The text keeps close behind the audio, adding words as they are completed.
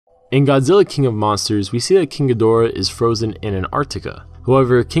In Godzilla King of Monsters, we see that King Ghidorah is frozen in Antarctica.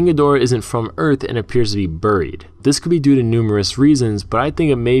 However, King Ghidorah isn't from Earth and appears to be buried. This could be due to numerous reasons, but I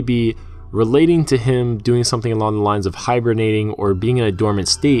think it may be relating to him doing something along the lines of hibernating or being in a dormant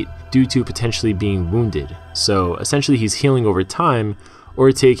state due to potentially being wounded. So essentially he's healing over time, or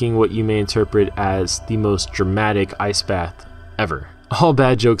taking what you may interpret as the most dramatic ice bath ever. All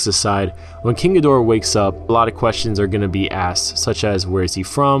bad jokes aside, when King Ghidorah wakes up, a lot of questions are going to be asked, such as where is he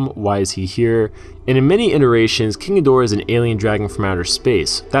from, why is he here, and in many iterations, King Ghidorah is an alien dragon from outer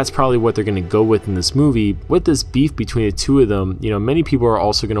space. That's probably what they're going to go with in this movie. With this beef between the two of them, many people are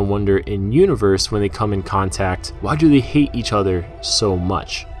also going to wonder in universe when they come in contact, why do they hate each other so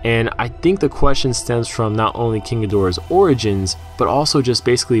much? And I think the question stems from not only King Ghidorah's origins, but also just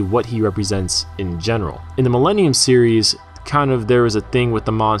basically what he represents in general. In the Millennium series, there was a thing with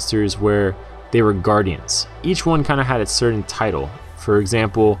the monsters where they were guardians. Each one kind of had a certain title. For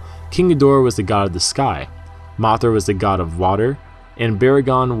example, King Ghidorah was the god of the sky, Mothra was the god of water, and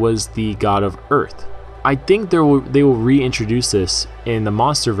Baragon was the god of earth. I think they will reintroduce this in the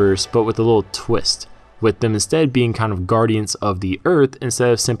Monsterverse, but with a little twist, with them instead being kind of guardians of the earth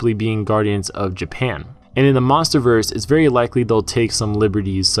instead of simply being guardians of Japan. And in the Monsterverse, it's very likely they'll take some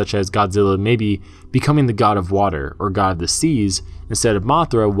liberties, such as Godzilla maybe becoming the god of water or god of the seas instead of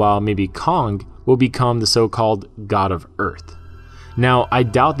Mothra, while maybe Kong will become the so-called god of earth. Now, I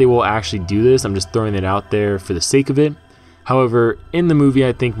doubt they will actually do this, I'm just throwing it out there for the sake of it. However, in the movie,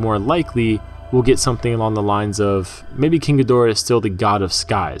 I think more likely we'll get something along the lines of maybe King Ghidorah is still the god of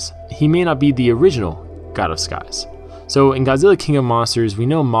skies. He may not be the original god of skies. So in Godzilla King of Monsters, we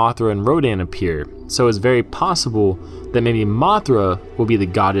know Mothra and Rodan appear, so it's very possible that maybe Mothra will be the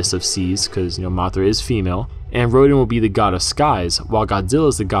goddess of seas, because Mothra is female, and Rodan will be the god of skies, while Godzilla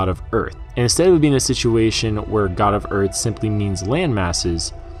is the god of earth. And instead of being a situation where god of earth simply means land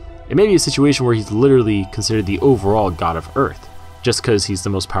masses, it may be a situation where he's literally considered the overall god of earth, just because he's the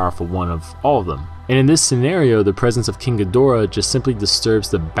most powerful one of all of them. And in this scenario, the presence of King Ghidorah just simply disturbs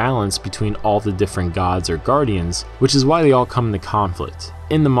the balance between all the different gods or guardians, which is why they all come into conflict.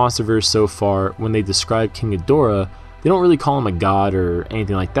 In the Monsterverse so far, when they describe King Ghidorah, they don't really call him a god or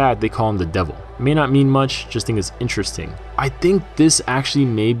anything like that, they call him the devil. It may not mean much, just think it's interesting. I think this actually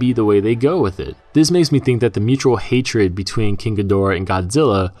may be the way they go with it. This makes me think that the mutual hatred between King Ghidorah and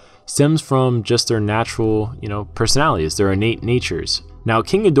Godzilla stems from just their natural, personalities, their innate natures. Now,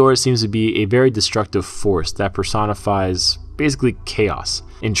 King Ghidorah seems to be a very destructive force that personifies basically chaos.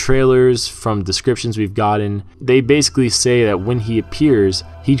 In trailers, from descriptions we've gotten, they basically say that when he appears,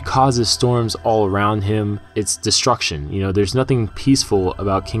 he causes storms all around him. It's destruction. There's nothing peaceful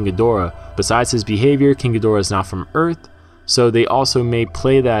about King Ghidorah. Besides his behavior, King Ghidorah is not from Earth, so they also may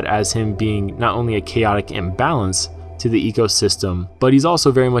play that as him being not only a chaotic imbalance to the ecosystem, but he's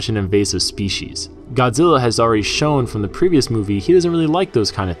also very much an invasive species. Godzilla has already shown from the previous movie he doesn't really like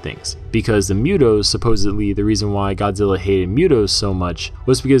those kind of things, because the Mutos, supposedly the reason why Godzilla hated Mutos so much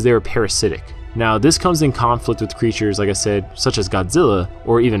was because they were parasitic. Now this comes in conflict with creatures, like I said, such as Godzilla,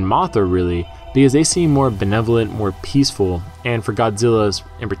 or even Mothra really, because they seem more benevolent, more peaceful, and for Godzilla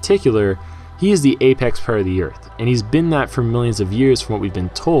in particular, he is the apex part of the earth, and he's been that for millions of years from what we've been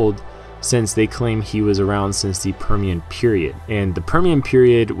told, since they claim he was around since the Permian period. And the Permian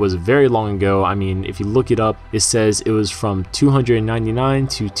period was very long ago. I mean, if you look it up, it says it was from 299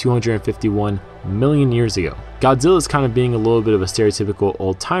 to 251 million years ago. Godzilla's kind of being a little bit of a stereotypical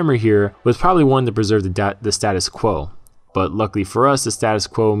old-timer here, was probably one to preserve the status quo. But luckily for us, the status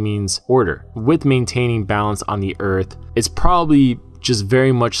quo means order. With maintaining balance on the earth, it's probably just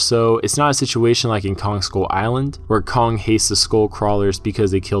very much so. It's not a situation like in Kong Skull Island, where Kong hates the skull crawlers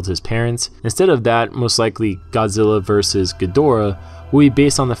because they killed his parents. Instead of that, most likely Godzilla versus Ghidorah will be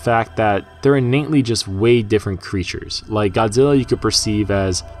based on the fact that they're innately just way different creatures. Like Godzilla you could perceive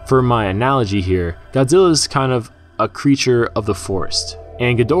as, for my analogy here, Godzilla is kind of a creature of the forest,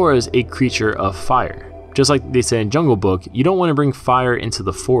 and Ghidorah is a creature of fire. Just like they said in Jungle Book, you don't want to bring fire into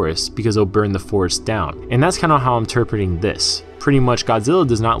the forest because it'll burn the forest down. And that's kind of how I'm interpreting this. Pretty much Godzilla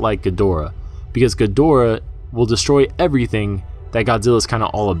does not like Ghidorah, because Ghidorah will destroy everything that Godzilla is kind of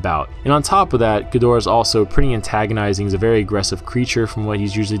all about. And on top of that, Ghidorah is also pretty antagonizing. He's a very aggressive creature from what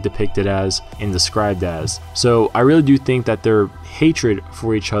he's usually depicted as and described as. So I really do think that their hatred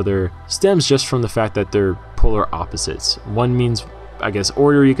for each other stems just from the fact that they're polar opposites. One means, I guess,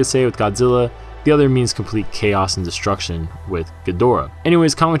 order, you could say, with Godzilla. The other means complete chaos and destruction with Ghidorah.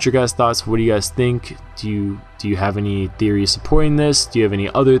 Anyways, comment your guys' thoughts. What do you guys think? Do you have any theories supporting this? Do you have any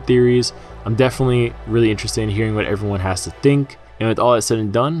other theories? I'm definitely really interested in hearing what everyone has to think. And with all that said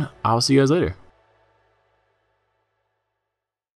and done, I'll see you guys later.